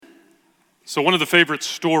So one of the favorite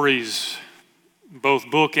stories,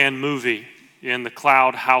 both book and movie, in the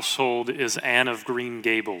Cloud household is Anne of Green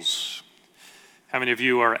Gables. How many of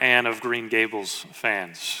you are Anne of Green Gables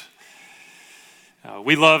fans?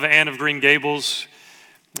 We love Anne of Green Gables.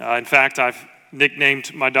 In fact, I've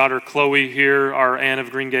nicknamed my daughter Chloe here our Anne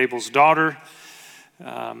of Green Gables daughter.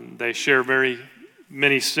 They share very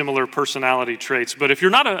many similar personality traits. But if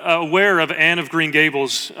you're not aware of Anne of Green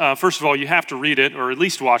Gables, first of all, you have to read it or at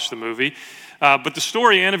least watch the movie. But the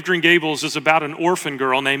story, Anne of Green Gables, is about an orphan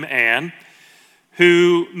girl named Anne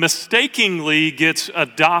who mistakenly gets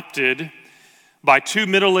adopted by two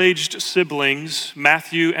middle-aged siblings,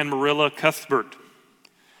 Matthew and Marilla Cuthbert.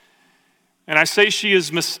 And I say she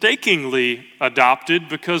is mistakenly adopted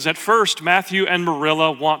because at first Matthew and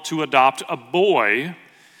Marilla want to adopt a boy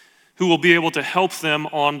who will be able to help them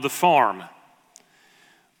on the farm.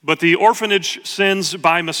 But the orphanage sends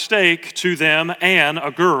by mistake to them Anne,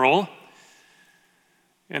 a girl.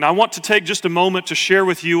 And I want to take just a moment to share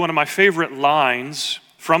with you one of my favorite lines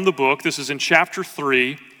from the book. This is in chapter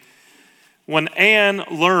 3. When Anne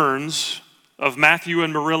learns of Matthew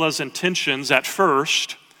and Marilla's intentions at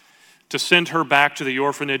first to send her back to the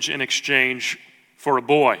orphanage in exchange for a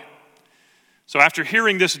boy. So after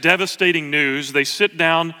hearing this devastating news, they sit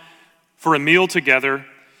down for a meal together.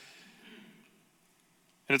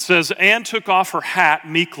 And it says, Anne took off her hat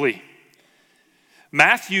meekly.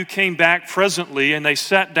 Matthew came back presently, and they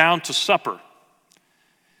sat down to supper.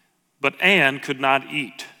 But Anne could not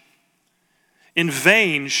eat. In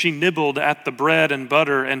vain she nibbled at the bread and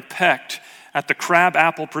butter and pecked at the crab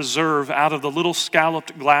apple preserve out of the little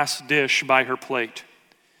scalloped glass dish by her plate.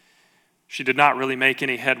 She did not really make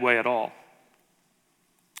any headway at all.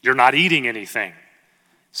 "You're not eating anything,"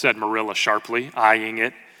 said Marilla sharply, eyeing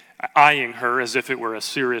her as if it were a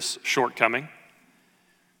serious shortcoming.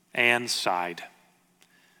 Anne sighed.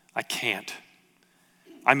 "I can't.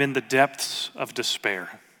 I'm in the depths of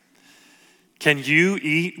despair." "Can you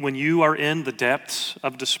eat when you are in the depths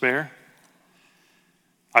of despair?"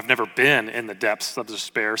 "I've never been in the depths of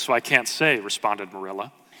despair, so I can't say," responded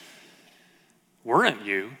Marilla. "Weren't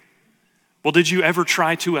you? Well, did you ever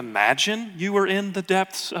try to imagine you were in the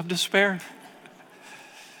depths of despair?"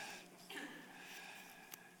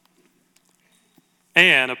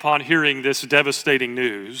 Anne, upon hearing this devastating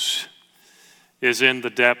news, is in the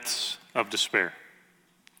depths of despair.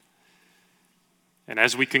 And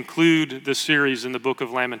as we conclude this series in the book of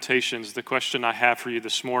Lamentations, the question I have for you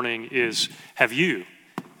this morning is, have you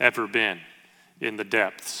ever been in the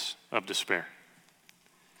depths of despair?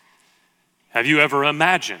 Have you ever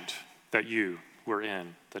imagined that you were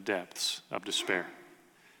in the depths of despair?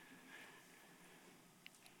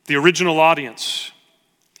 The original audience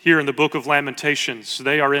here in the book of Lamentations,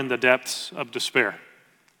 they are in the depths of despair.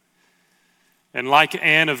 And like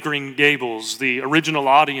Anne of Green Gables, the original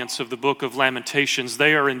audience of the book of Lamentations,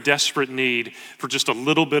 they are in desperate need for just a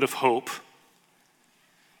little bit of hope.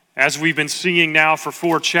 As we've been seeing now for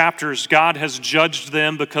 4 chapters, God has judged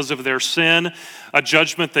them because of their sin, a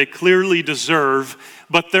judgment they clearly deserve,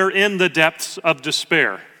 but they're in the depths of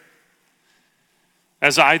despair,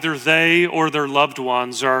 as either they or their loved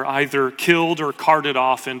ones are either killed or carted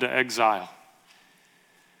off into exile.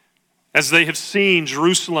 As they have seen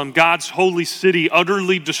Jerusalem, God's holy city,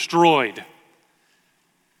 utterly destroyed.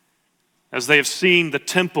 As they have seen the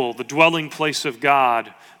temple, the dwelling place of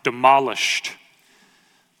God, demolished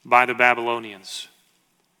by the Babylonians.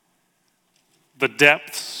 The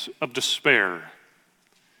depths of despair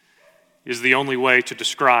is the only way to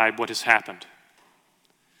describe what has happened.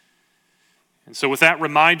 And so with that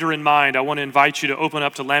reminder in mind, I want to invite you to open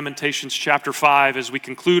up to Lamentations chapter 5 as we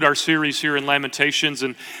conclude our series here in Lamentations.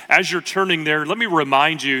 And as you're turning there, let me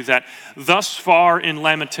remind you that thus far in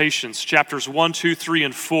Lamentations, chapters 1, 2, 3,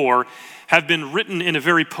 and 4 have been written in a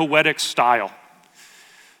very poetic style,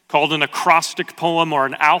 called an acrostic poem or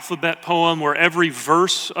an alphabet poem, where every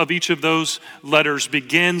verse of each of those letters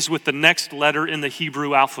begins with the next letter in the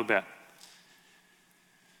Hebrew alphabet.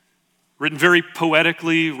 Written very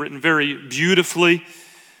poetically, written very beautifully.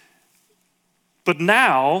 But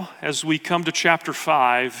now, as we come to chapter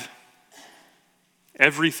 5,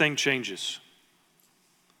 everything changes.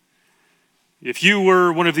 If you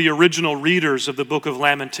were one of the original readers of the book of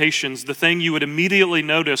Lamentations, the thing you would immediately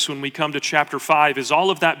notice when we come to chapter 5 is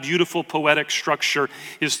all of that beautiful poetic structure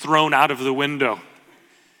is thrown out of the window.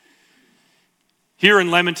 Here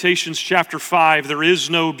in Lamentations chapter 5, there is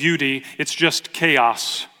no beauty, it's just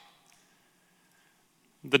chaos.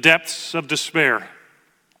 The depths of despair.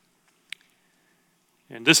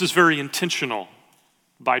 And this is very intentional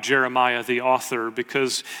by Jeremiah, the author,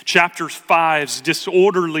 because chapter 5's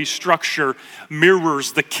disorderly structure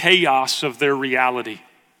mirrors the chaos of their reality.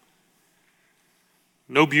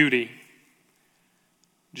 No beauty,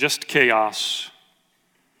 just chaos,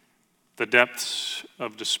 the depths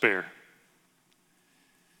of despair.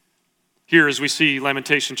 Here, as we see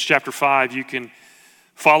Lamentations chapter 5, you can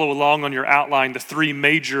follow along on your outline the three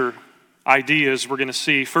major ideas we're going to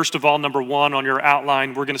see. First of all, number one on your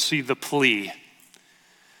outline, we're going to see the plea.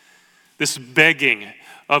 This begging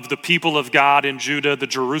of the people of God in Judah, the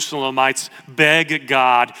Jerusalemites, beg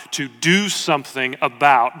God to do something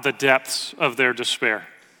about the depths of their despair.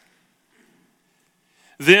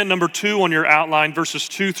 Then, number two on your outline, verses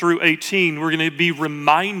 2 through 18, we're going to be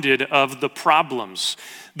reminded of the problems,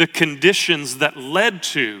 the conditions that led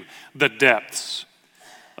to the depths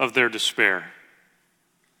of their despair.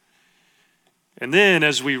 And then,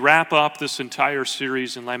 as we wrap up this entire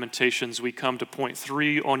series in Lamentations, we come to point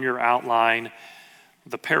 3 on your outline,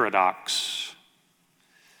 the paradox.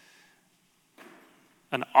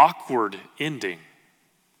 An awkward ending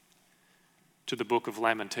to the book of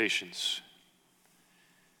Lamentations.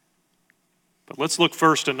 But let's look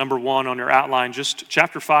first at number 1 on your outline, just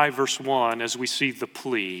chapter 5, verse 1, as we see the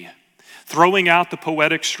plea. Throwing out the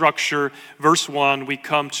poetic structure, verse 1, we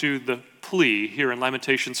come to the plea here in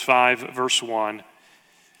Lamentations 5, verse 1.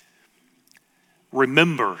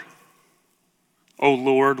 Remember, O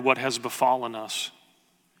Lord, what has befallen us.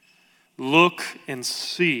 Look and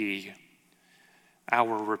see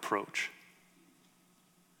our reproach.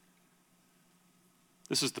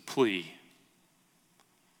 This is the plea,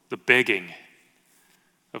 the begging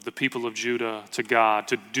of the people of Judah to God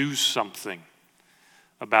to do something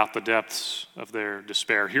about the depths of their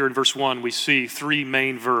despair. Here in verse 1, we see three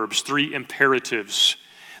main verbs, three imperatives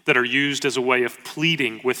that are used as a way of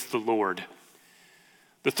pleading with the Lord.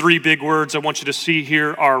 The three big words I want you to see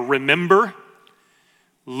here are remember,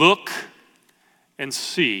 look, and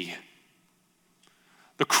see.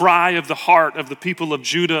 The cry of the heart of the people of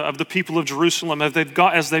Judah, of the people of Jerusalem, as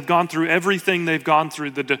they've gone through everything they've gone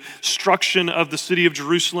through, the destruction of the city of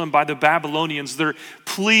Jerusalem by the Babylonians, their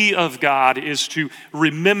plea of God is to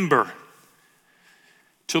remember,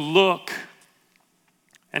 to look,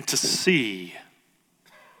 and to see.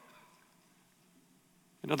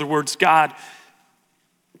 In other words, God,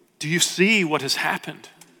 do you see what has happened?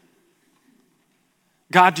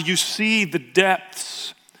 God, do you see the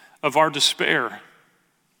depths of our despair?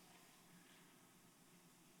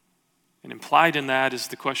 And implied in that is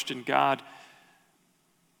the question, God,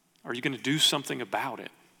 are you going to do something about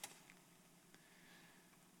it?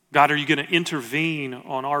 God, are you going to intervene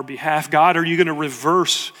on our behalf? God, are you going to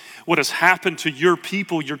reverse what has happened to your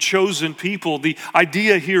people, your chosen people? The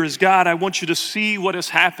idea here is, God, I want you to see what has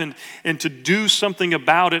happened and to do something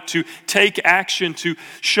about it, to take action, to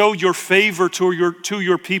show your favor to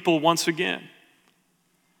your people once again.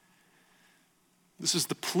 This is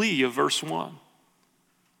the plea of verse 1.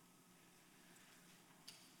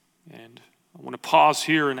 And I want to pause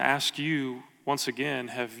here and ask you once again,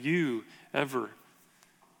 have you ever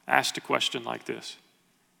asked a question like this?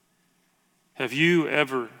 Have you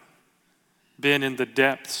ever been in the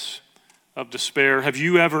depths of despair? Have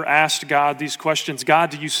you ever asked God these questions?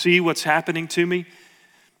 God, do you see what's happening to me?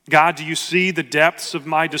 God, do you see the depths of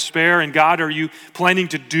my despair? And God, are you planning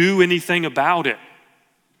to do anything about it?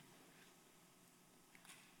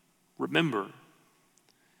 Remember,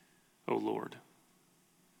 O Lord.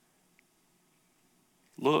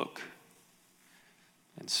 Look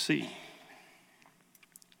and see.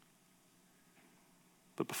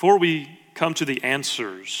 But before we come to the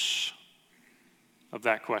answers of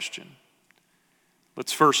that question,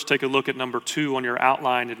 let's first take a look at number 2 on your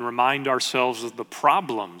outline and remind ourselves of the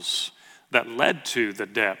problems that led to the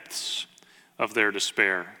depths of their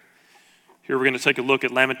despair. Here we're going to take a look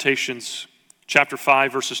at Lamentations chapter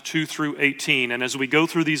 5, verses 2 through 18. And as we go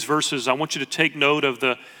through these verses, I want you to take note of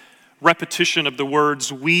the repetition of the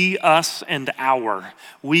words we, us, and our.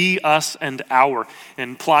 We, us, and our,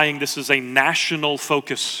 implying this is a national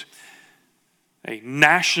focus, a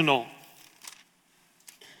national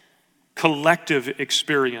collective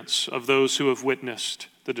experience of those who have witnessed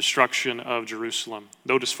the destruction of Jerusalem.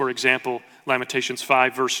 Notice, for example, Lamentations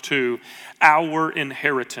 5, verse 2, our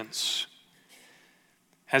inheritance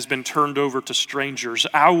has been turned over to strangers,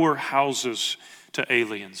 our houses to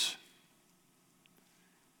aliens.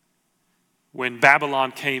 When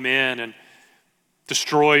Babylon came in and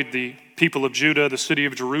destroyed the people of Judah, the city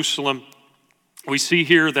of Jerusalem, we see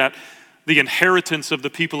here that the inheritance of the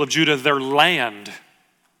people of Judah, their land,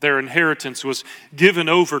 their inheritance was given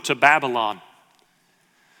over to Babylon.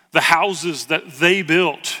 The houses that they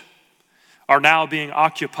built are now being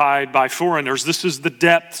occupied by foreigners. This is the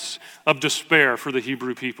depths of despair for the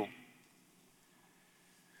Hebrew people.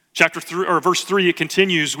 Chapter 3, or verse 3, it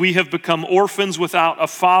continues, we have become orphans without a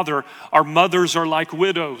father. Our mothers are like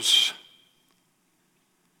widows.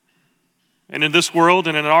 And in this world,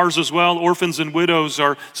 and in ours as well, orphans and widows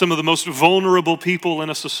are some of the most vulnerable people in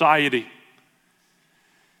a society.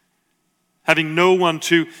 Having no one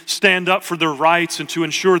to stand up for their rights and to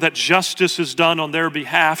ensure that justice is done on their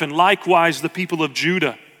behalf. And likewise, the people of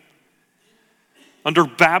Judah. Under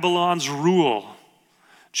Babylon's rule,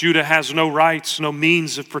 Judah has no rights, no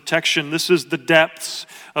means of protection. This is the depths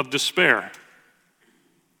of despair.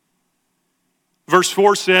 Verse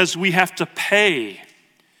 4 says, we have to pay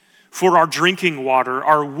for our drinking water.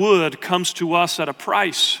 Our wood comes to us at a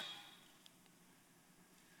price.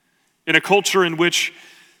 In a culture in which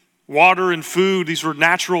water and food, these were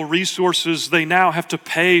natural resources, they now have to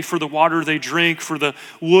pay for the water they drink, for the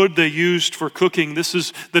wood they used for cooking. This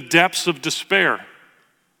is the depths of despair.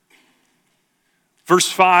 Verse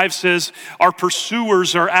 5 says, our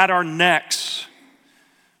pursuers are at our necks.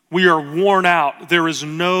 We are worn out. There is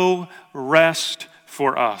no rest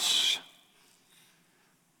for us.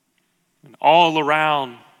 And all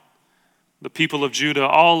around the people of Judah,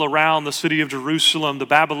 all around the city of Jerusalem, the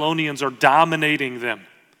Babylonians are dominating them.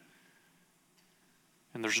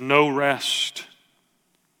 And there's no rest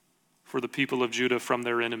for the people of Judah from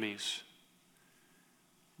their enemies.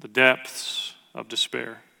 The depths of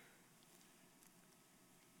despair.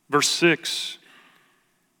 Verse 6,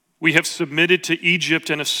 we have submitted to Egypt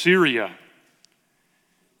and Assyria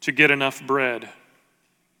to get enough bread.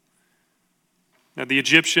 Now, the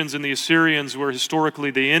Egyptians and the Assyrians were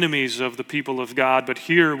historically the enemies of the people of God, but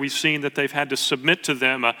here we've seen that they've had to submit to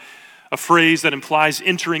them, a phrase that implies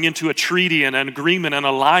entering into a treaty and an agreement, an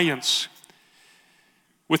alliance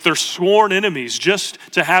with their sworn enemies just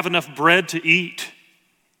to have enough bread to eat.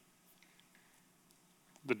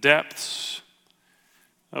 The depths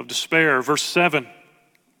of despair. Verse 7,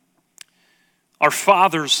 our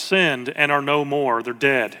fathers sinned and are no more. They're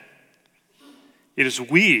dead. It is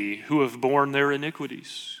we who have borne their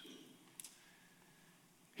iniquities.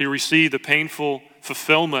 Here we see the painful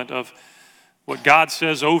fulfillment of what God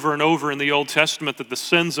says over and over in the Old Testament, that the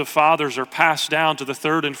sins of fathers are passed down to the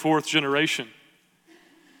third and fourth generation.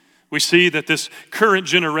 We see that this current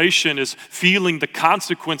generation is feeling the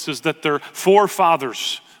consequences that their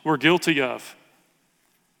forefathers were guilty of.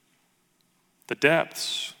 The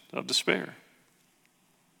depths of despair.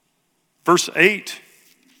 Verse 8,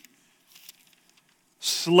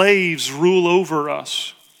 slaves rule over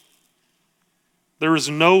us. There is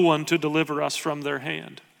no one to deliver us from their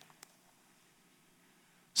hand.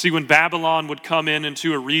 See, when Babylon would come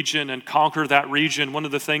into a region and conquer that region, one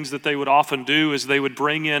of the things that they would often do is they would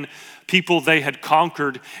bring in people they had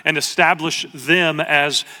conquered and establish them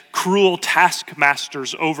as cruel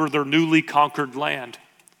taskmasters over their newly conquered land.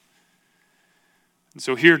 And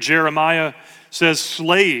so here Jeremiah says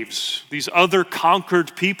slaves, these other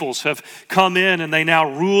conquered peoples have come in and they now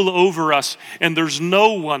rule over us, and there's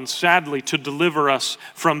no one, sadly, to deliver us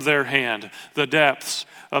from their hand. The depths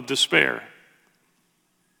of despair.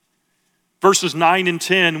 Verses 9 and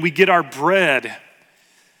 10, we get our bread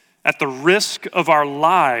at the risk of our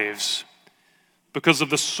lives because of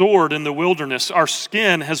the sword in the wilderness. Our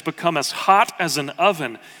skin has become as hot as an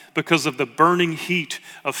oven because of the burning heat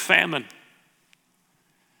of famine.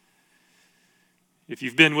 If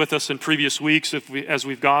you've been with us in previous weeks, as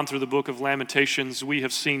we've gone through the book of Lamentations, we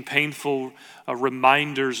have seen painful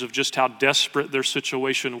reminders of just how desperate their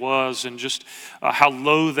situation was and just how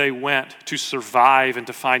low they went to survive and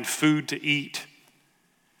to find food to eat.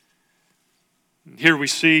 Here we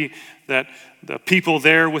see that the people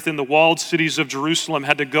there within the walled cities of Jerusalem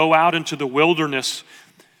had to go out into the wilderness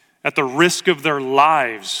at the risk of their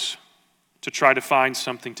lives to try to find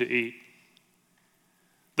something to eat.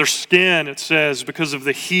 Their skin, it says, because of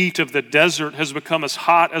the heat of the desert, has become as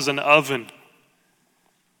hot as an oven.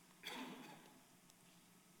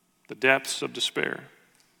 The depths of despair.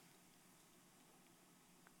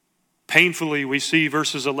 Painfully, we see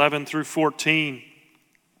verses 11 through 14.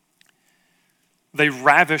 They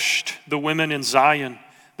ravished the women in Zion,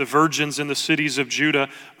 the virgins in the cities of Judah.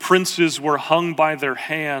 Princes were hung by their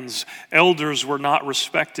hands. Elders were not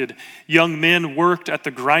respected. Young men worked at the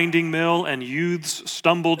grinding mill, and youths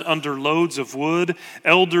stumbled under loads of wood.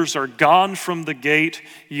 Elders are gone from the gate,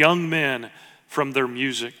 young men from their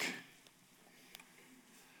music.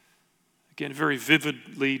 Again, very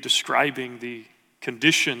vividly describing the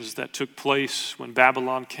conditions that took place when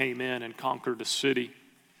Babylon came in and conquered a city.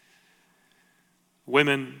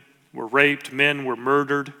 Women were raped, men were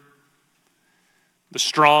murdered. The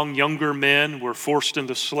strong younger men were forced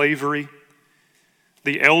into slavery.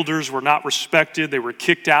 The elders were not respected. They were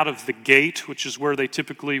kicked out of the gate, which is where they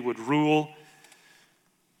typically would rule.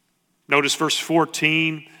 Notice verse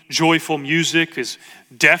 14, joyful music is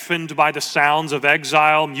deafened by the sounds of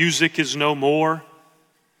exile. Music is no more,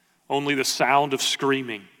 only the sound of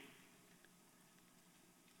screaming.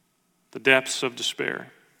 The depths of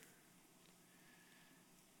despair.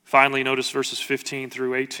 Finally, notice verses 15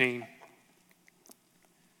 through 18.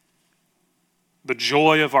 The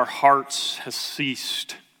joy of our hearts has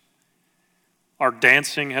ceased. Our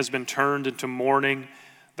dancing has been turned into mourning.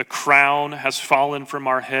 The crown has fallen from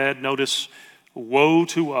our head. Notice, woe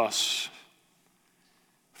to us,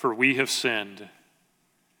 for we have sinned.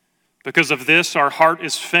 Because of this, our heart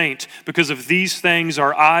is faint. Because of these things,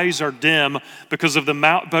 our eyes are dim. Because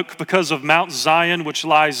of Mount Zion, which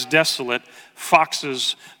lies desolate,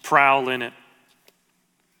 foxes prowl in it.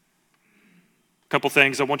 A couple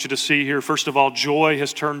things I want you to see here. First of all, joy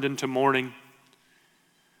has turned into mourning.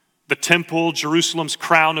 The temple, Jerusalem's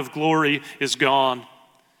crown of glory, is gone.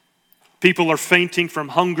 People are fainting from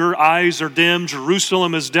hunger. Eyes are dim.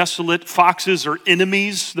 Jerusalem is desolate. Foxes are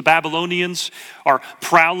enemies. The Babylonians are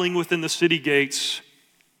prowling within the city gates.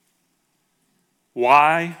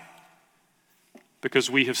 Why?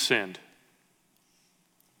 Because we have sinned.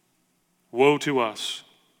 Woe to us,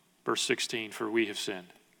 verse 16, for we have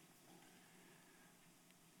sinned.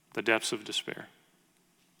 The depths of despair.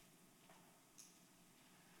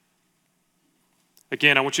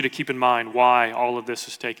 Again, I want you to keep in mind why all of this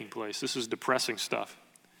is taking place. This is depressing stuff.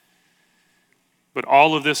 But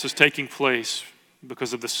all of this is taking place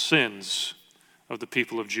because of the sins of the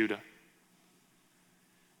people of Judah.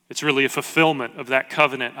 It's really a fulfillment of that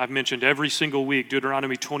covenant I've mentioned every single week,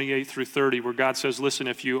 Deuteronomy 28 through 30, where God says, listen,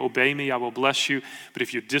 if you obey me, I will bless you, but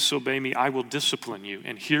if you disobey me, I will discipline you.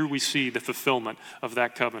 And here we see the fulfillment of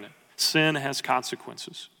that covenant. Sin has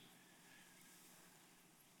consequences.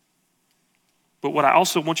 But what I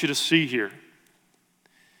also want you to see here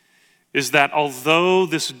is that although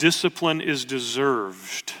this discipline is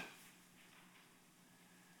deserved,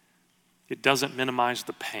 it doesn't minimize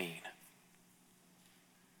the pain.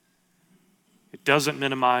 It doesn't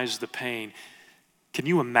minimize the pain. Can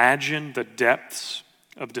you imagine the depths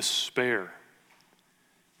of despair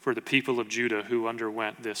for the people of Judah who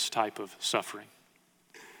underwent this type of suffering?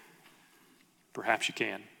 Perhaps you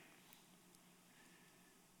can.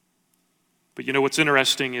 But you know what's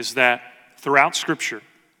interesting is that throughout Scripture,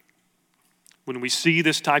 when we see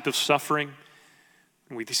this type of suffering,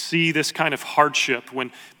 when we see this kind of hardship,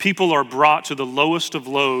 when people are brought to the lowest of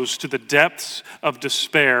lows, to the depths of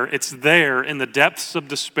despair, it's there in the depths of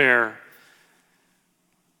despair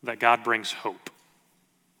that God brings hope,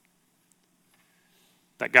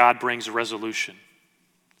 that God brings resolution.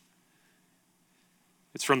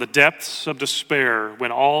 It's from the depths of despair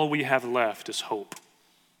when all we have left is hope.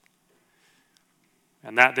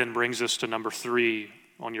 And that then brings us to number 3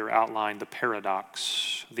 on your outline, the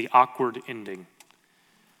paradox, the awkward ending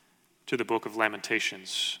to the book of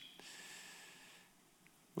Lamentations.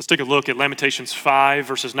 Let's take a look at Lamentations 5,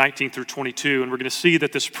 verses 19 through 22, and we're going to see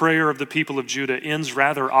that this prayer of the people of Judah ends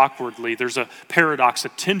rather awkwardly. There's a paradox, a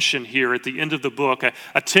tension here at the end of the book,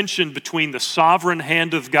 a tension between the sovereign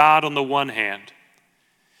hand of God on the one hand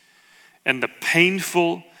and the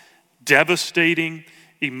painful, devastating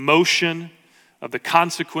emotion of the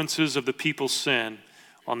consequences of the people's sin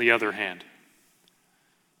on the other hand.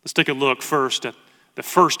 Let's take a look first at the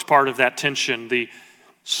first part of that tension, the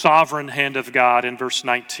sovereign hand of God in verse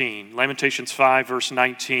 19. Lamentations 5, verse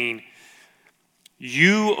 19.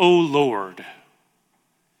 You, O Lord,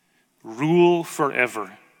 rule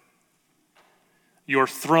forever. Your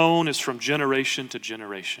throne is from generation to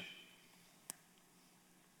generation.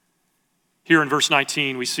 Here in verse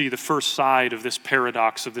 19, we see the first side of this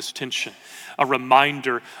paradox, of this tension, a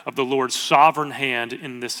reminder of the Lord's sovereign hand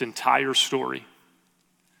in this entire story.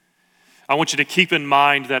 I want you to keep in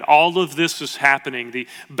mind that all of this is happening, the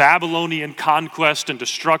Babylonian conquest and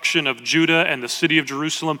destruction of Judah and the city of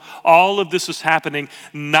Jerusalem, all of this is happening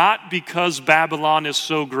not because Babylon is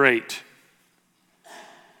so great,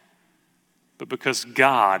 but because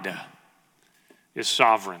God is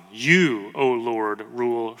sovereign. You, O Lord,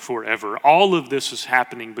 rule forever. All of this is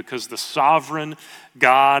happening because the sovereign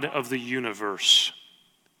God of the universe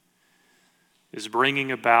is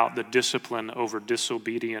bringing about the discipline over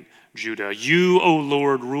disobedient Judah. You, O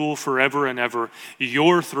Lord, rule forever and ever.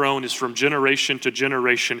 Your throne is from generation to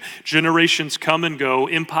generation. Generations come and go,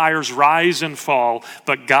 empires rise and fall,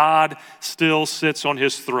 but God still sits on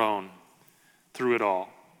his throne through it all.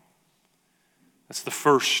 That's the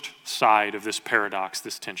first side of this paradox,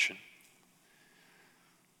 this tension.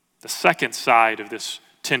 The second side of this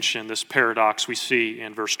tension, this paradox, we see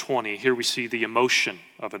in verse 20. Here we see the emotion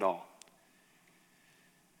of it all.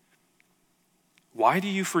 Why do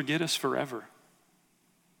you forget us forever?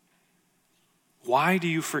 Why do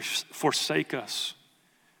you forsake us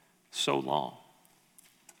so long?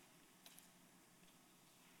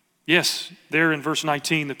 Yes, there in verse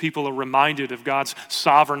 19, the people are reminded of God's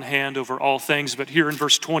sovereign hand over all things, but here in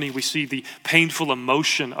verse 20, we see the painful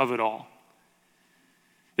emotion of it all.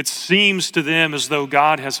 It seems to them as though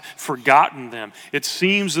God has forgotten them. It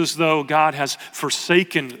seems as though God has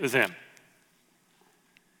forsaken them.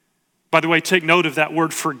 By the way, take note of that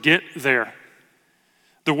word forget there.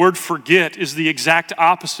 The word forget is the exact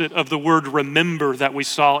opposite of the word remember that we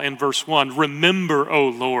saw in verse 1. Remember, O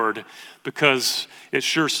Lord, because it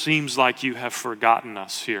sure seems like you have forgotten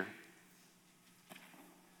us here.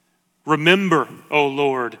 Remember, O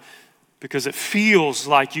Lord, because it feels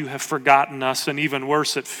like you have forgotten us, and even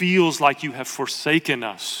worse, it feels like you have forsaken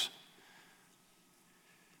us.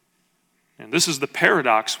 And this is the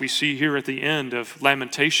paradox we see here at the end of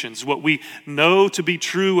Lamentations. What we know to be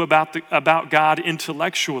true about God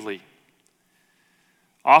intellectually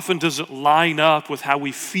often doesn't line up with how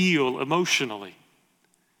we feel emotionally.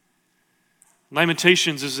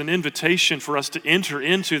 Lamentations is an invitation for us to enter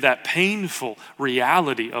into that painful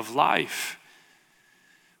reality of life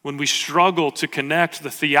when we struggle to connect the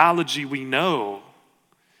theology we know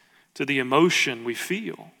to the emotion we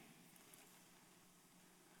feel.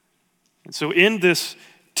 And so in this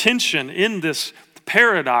tension, in this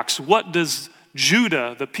paradox, what does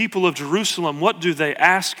Judah, the people of Jerusalem, what do they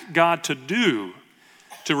ask God to do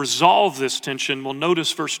to resolve this tension? Well,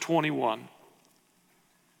 notice verse 21.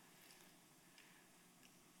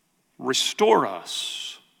 Restore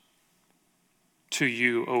us to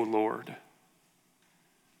you, O Lord,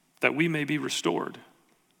 that we may be restored.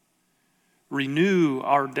 Renew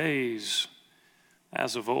our days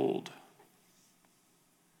as of old.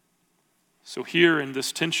 So here in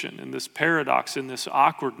this tension, in this paradox, in this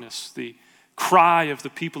awkwardness, the cry of the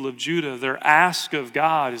people of Judah, their ask of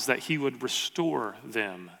God is that he would restore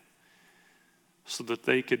them so that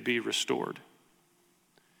they could be restored.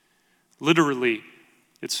 Literally,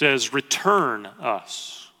 it says, return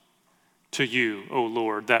us to you, O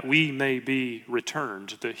Lord, that we may be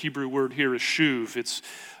returned. The Hebrew word here is shuv. It's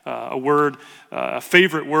a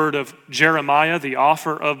favorite word of Jeremiah, the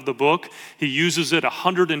author of the book. He uses it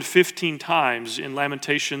 115 times in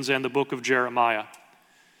Lamentations and the book of Jeremiah.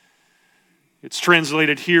 It's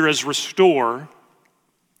translated here as restore.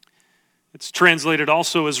 It's translated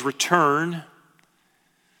also as return,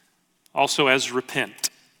 also as repent.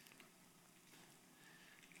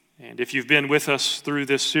 And if you've been with us through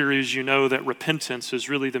this series, you know that repentance is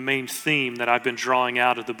really the main theme that I've been drawing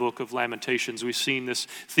out of the book of Lamentations. We've seen this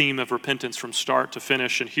theme of repentance from start to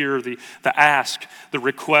finish, and here the ask, the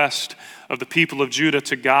request of the people of Judah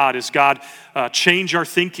to God is, God, change our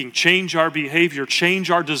thinking, change our behavior,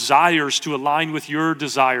 change our desires to align with your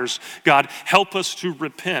desires. God, help us to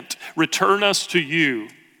repent, return us to you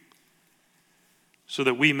so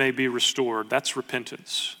that we may be restored. That's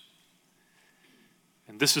repentance.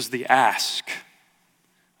 And this is the ask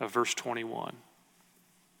of verse 21.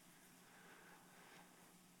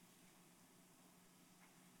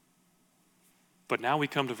 But now we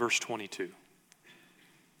come to verse 22.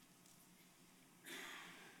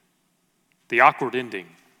 The awkward ending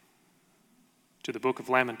to the book of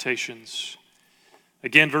Lamentations.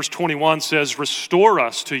 Again, verse 21 says, restore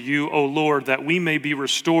us to you, O Lord, that we may be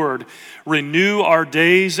restored. Renew our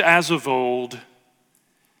days as of old,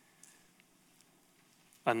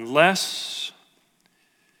 unless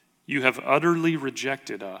you have utterly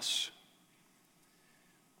rejected us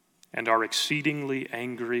and are exceedingly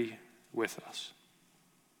angry with us.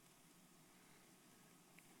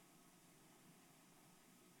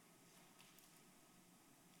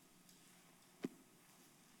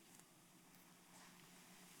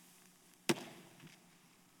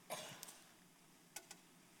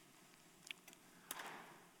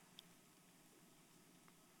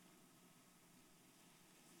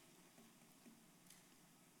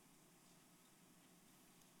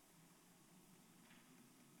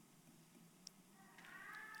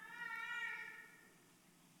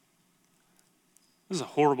 This is a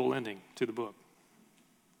horrible ending to the book.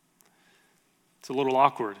 It's a little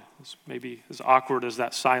awkward. It's maybe as awkward as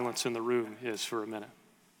that silence in the room is for a minute.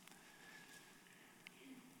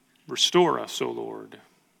 Restore us, O Lord,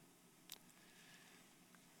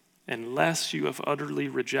 unless you have utterly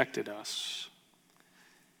rejected us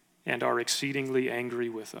and are exceedingly angry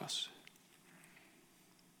with us.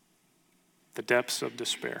 The depths of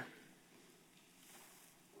despair.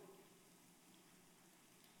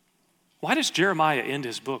 Why does Jeremiah end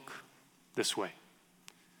his book this way?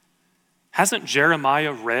 Hasn't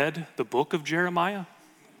Jeremiah read the book of Jeremiah?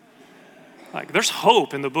 Like, there's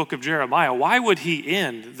hope in the book of Jeremiah. Why would he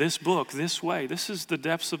end this book this way? This is the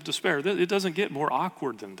depths of despair. It doesn't get more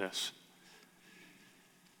awkward than this.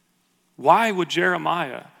 Why would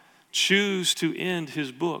Jeremiah choose to end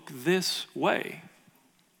his book this way?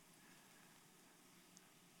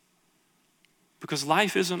 Because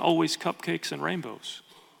life isn't always cupcakes and rainbows.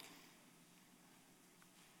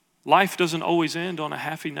 Life doesn't always end on a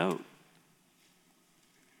happy note.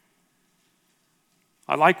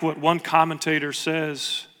 I like what one commentator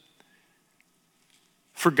says.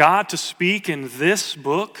 For God to speak in this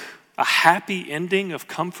book a happy ending of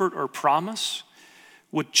comfort or promise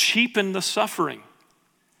would cheapen the suffering,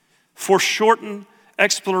 foreshorten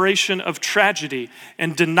exploration of tragedy,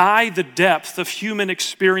 and deny the depth of human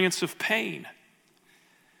experience of pain.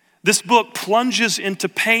 This book plunges into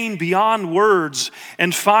pain beyond words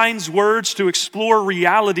and finds words to explore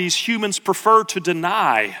realities humans prefer to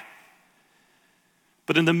deny.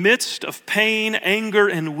 But in the midst of pain, anger,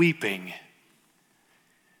 and weeping,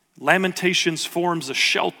 Lamentations forms a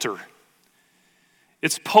shelter.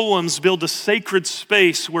 Its poems build a sacred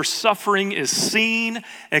space where suffering is seen,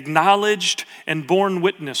 acknowledged, and borne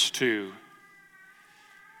witness to.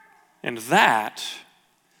 And that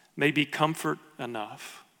may be comfort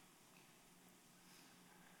enough.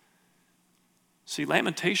 See,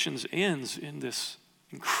 Lamentations ends in this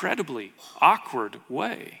incredibly awkward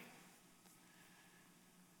way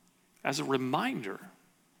as a reminder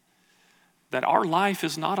that our life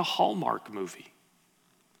is not a Hallmark movie.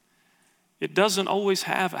 It doesn't always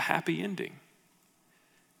have a happy ending.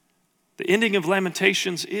 The ending of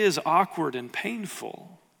Lamentations is awkward and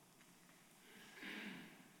painful.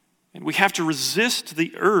 And we have to resist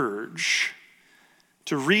the urge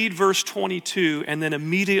to read verse 22 and then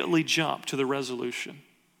immediately jump to the resolution.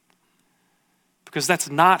 Because that's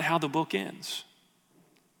not how the book ends.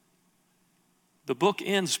 The book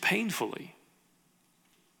ends painfully.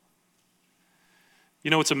 You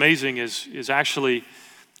know what's amazing is actually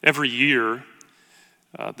every year,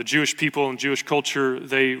 the Jewish people and Jewish culture,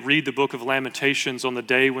 they read the book of Lamentations on the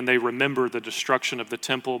day when they remember the destruction of the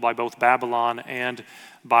temple by both Babylon and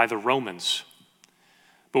by the Romans.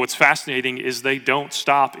 But what's fascinating is they don't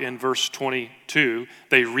stop in verse 22.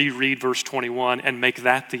 They reread verse 21 and make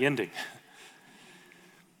that the ending.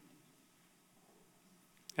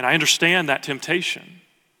 And I understand that temptation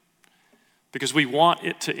because we want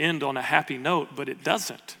it to end on a happy note, but it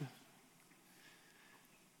doesn't.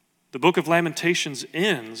 The book of Lamentations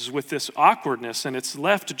ends with this awkwardness, and it's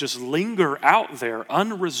left to just linger out there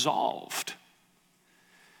unresolved.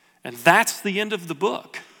 And that's the end of the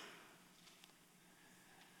book.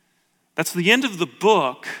 That's the end of the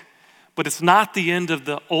book, but it's not the end of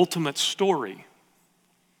the ultimate story.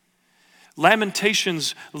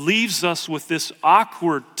 Lamentations leaves us with this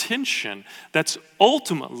awkward tension that's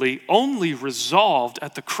ultimately only resolved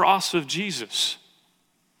at the cross of Jesus.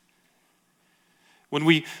 When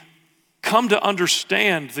we come to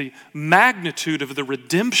understand the magnitude of the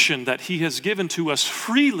redemption that he has given to us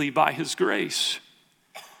freely by his grace,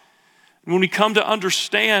 when we come to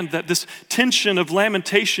understand that this tension of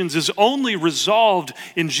Lamentations is only resolved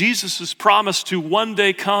in Jesus' promise to one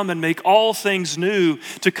day come and make all things new,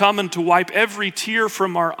 to come and to wipe every tear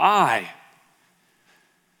from our eye.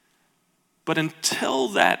 But until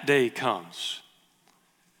that day comes,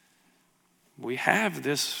 we have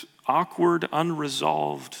this awkward,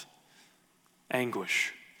 unresolved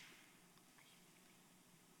anguish.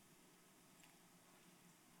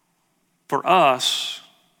 For us,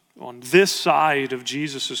 on this side of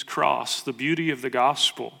Jesus' cross, the beauty of the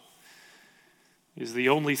gospel is the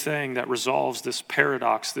only thing that resolves this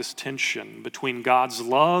paradox, this tension between God's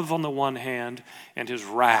love on the one hand and his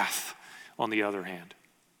wrath on the other hand.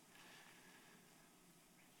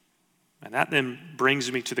 And that then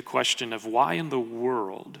brings me to the question of why in the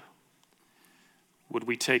world would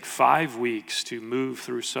we take 5 weeks to move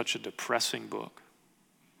through such a depressing book?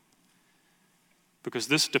 Because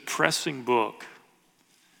this depressing book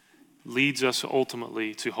leads us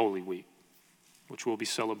ultimately to Holy Week, which we'll be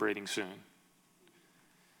celebrating soon.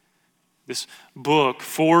 This book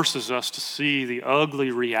forces us to see the ugly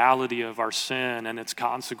reality of our sin and its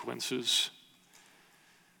consequences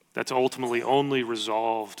that's ultimately only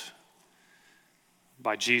resolved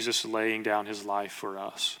by Jesus laying down his life for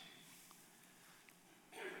us.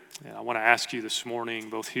 And I want to ask you this morning,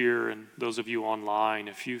 both here and those of you online,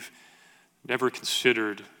 if you've never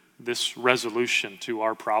considered this resolution to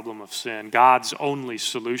our problem of sin, God's only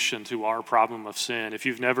solution to our problem of sin. If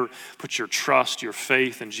you've never put your trust, your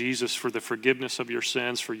faith in Jesus for the forgiveness of your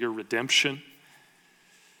sins, for your redemption,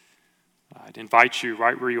 I'd invite you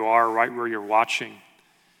right where you are, right where you're watching,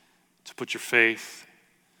 to put your faith,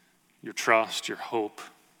 your trust, your hope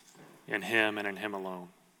in Him and in Him alone.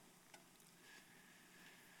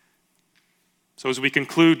 So as we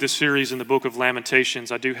conclude this series in the book of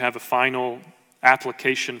Lamentations, I do have a final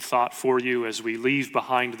application thought for you as we leave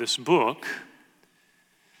behind this book.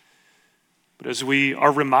 But as we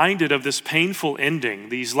are reminded of this painful ending,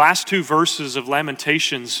 these last two verses of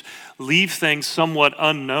Lamentations leave things somewhat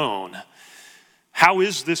unknown. How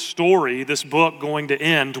is this story, this book, going to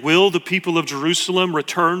end? Will the people of Jerusalem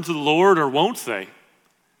return to the Lord, or won't they?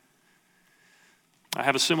 I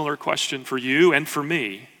have a similar question for you and for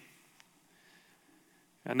me.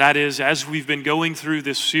 And that is, as we've been going through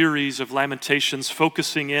this series of Lamentations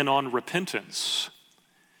focusing in on repentance,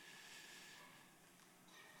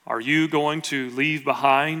 are you going to leave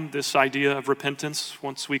behind this idea of repentance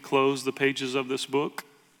once we close the pages of this book?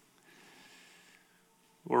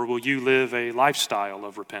 Or will you live a lifestyle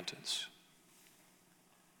of repentance?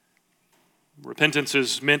 Repentance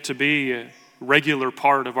is meant to be a regular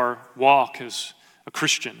part of our walk as a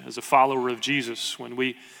Christian, as a follower of Jesus. When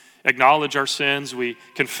we acknowledge our sins, we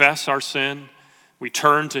confess our sin, we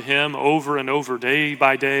turn to Him over and over, day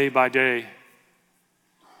by day by day.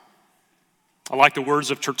 I like the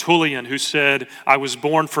words of Tertullian, who said, "I was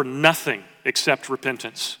born for nothing except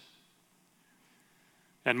repentance."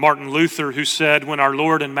 And Martin Luther, who said, when our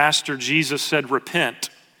Lord and Master Jesus said,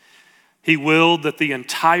 "Repent," He willed that the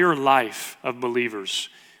entire life of believers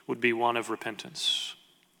would be one of repentance.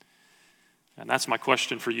 And that's my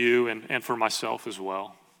question for you and for myself as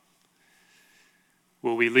well.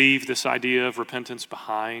 Will we leave this idea of repentance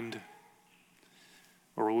behind,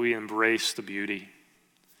 or will we embrace the beauty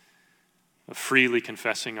of freely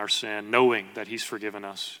confessing our sin, knowing that He's forgiven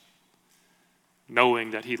us,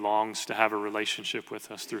 knowing that He longs to have a relationship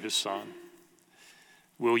with us through His Son?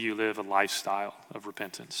 Will you live a lifestyle of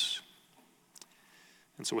repentance?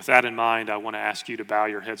 And so with that in mind, I want to ask you to bow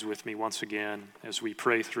your heads with me once again as we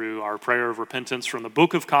pray through our prayer of repentance from the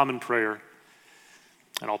Book of Common Prayer.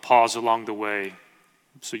 And I'll pause along the way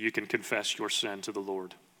so you can confess your sin to the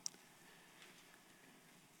Lord.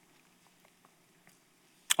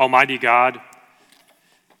 Almighty God,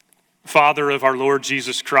 Father of our Lord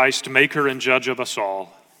Jesus Christ, maker and judge of us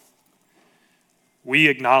all, we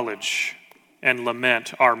acknowledge and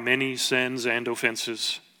lament our many sins and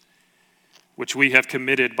offenses, which we have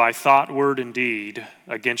committed by thought, word, and deed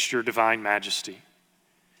against your divine majesty,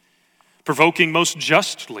 provoking most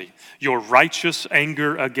justly your righteous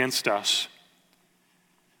anger against us.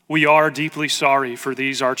 We are deeply sorry for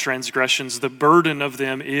these our transgressions. The burden of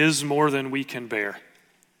them is more than we can bear.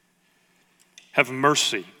 Have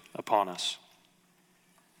mercy upon us.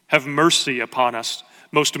 Have mercy upon us,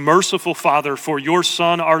 most merciful Father, for your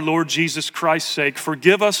Son, our Lord Jesus Christ's sake.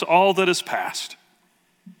 Forgive us all that is past,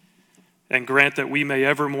 and grant that we may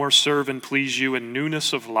evermore serve and please you in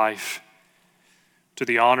newness of life, to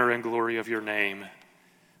the honor and glory of your name,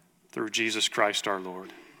 through Jesus Christ our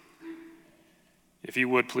Lord. If you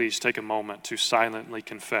would please take a moment to silently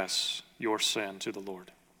confess your sin to the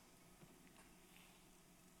Lord.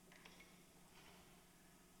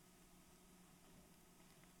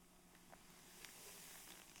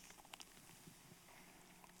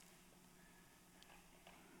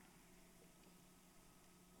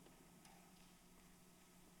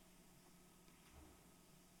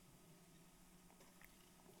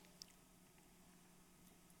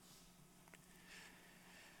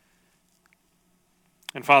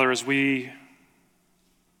 And Father, as we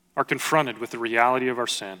are confronted with the reality of our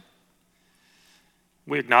sin,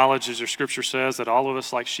 we acknowledge, as your scripture says, that all of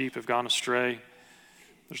us like sheep have gone astray.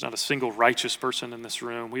 There's not a single righteous person in this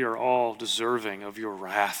room. We are all deserving of your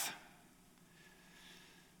wrath.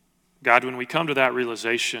 God, when we come to that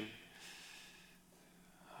realization,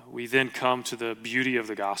 we then come to the beauty of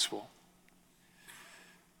the gospel.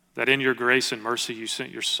 That in your grace and mercy you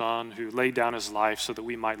sent your Son, who laid down his life so that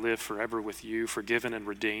we might live forever with you, forgiven and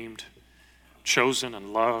redeemed, chosen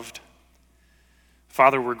and loved.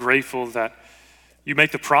 Father, we're grateful that you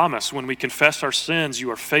make the promise when we confess our sins,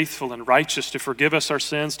 you are faithful and righteous to forgive us our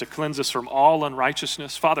sins, to cleanse us from all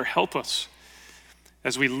unrighteousness. Father, help us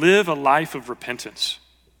as we live a life of repentance,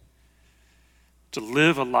 to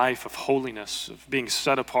live a life of holiness, of being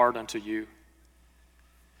set apart unto you.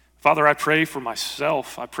 Father, I pray for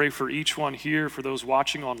myself. I pray for each one here, for those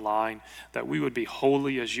watching online, that we would be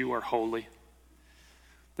holy as you are holy,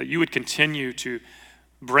 that you would continue to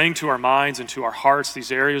bring to our minds and to our hearts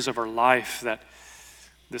these areas of our life that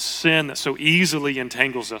this sin that so easily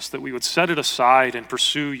entangles us, that we would set it aside and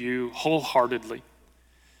pursue you wholeheartedly,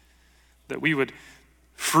 that we would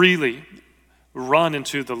freely run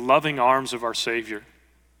into the loving arms of our Savior,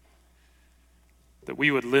 that we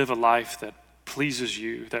would live a life that pleases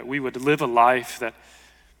you, that we would live a life that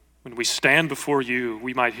when we stand before you,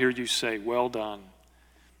 we might hear you say, "Well done,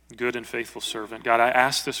 good and faithful servant." God, I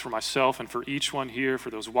ask this for myself and for each one here, for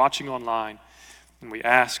those watching online, and we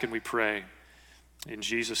ask and we pray in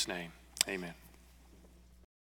Jesus' name, amen.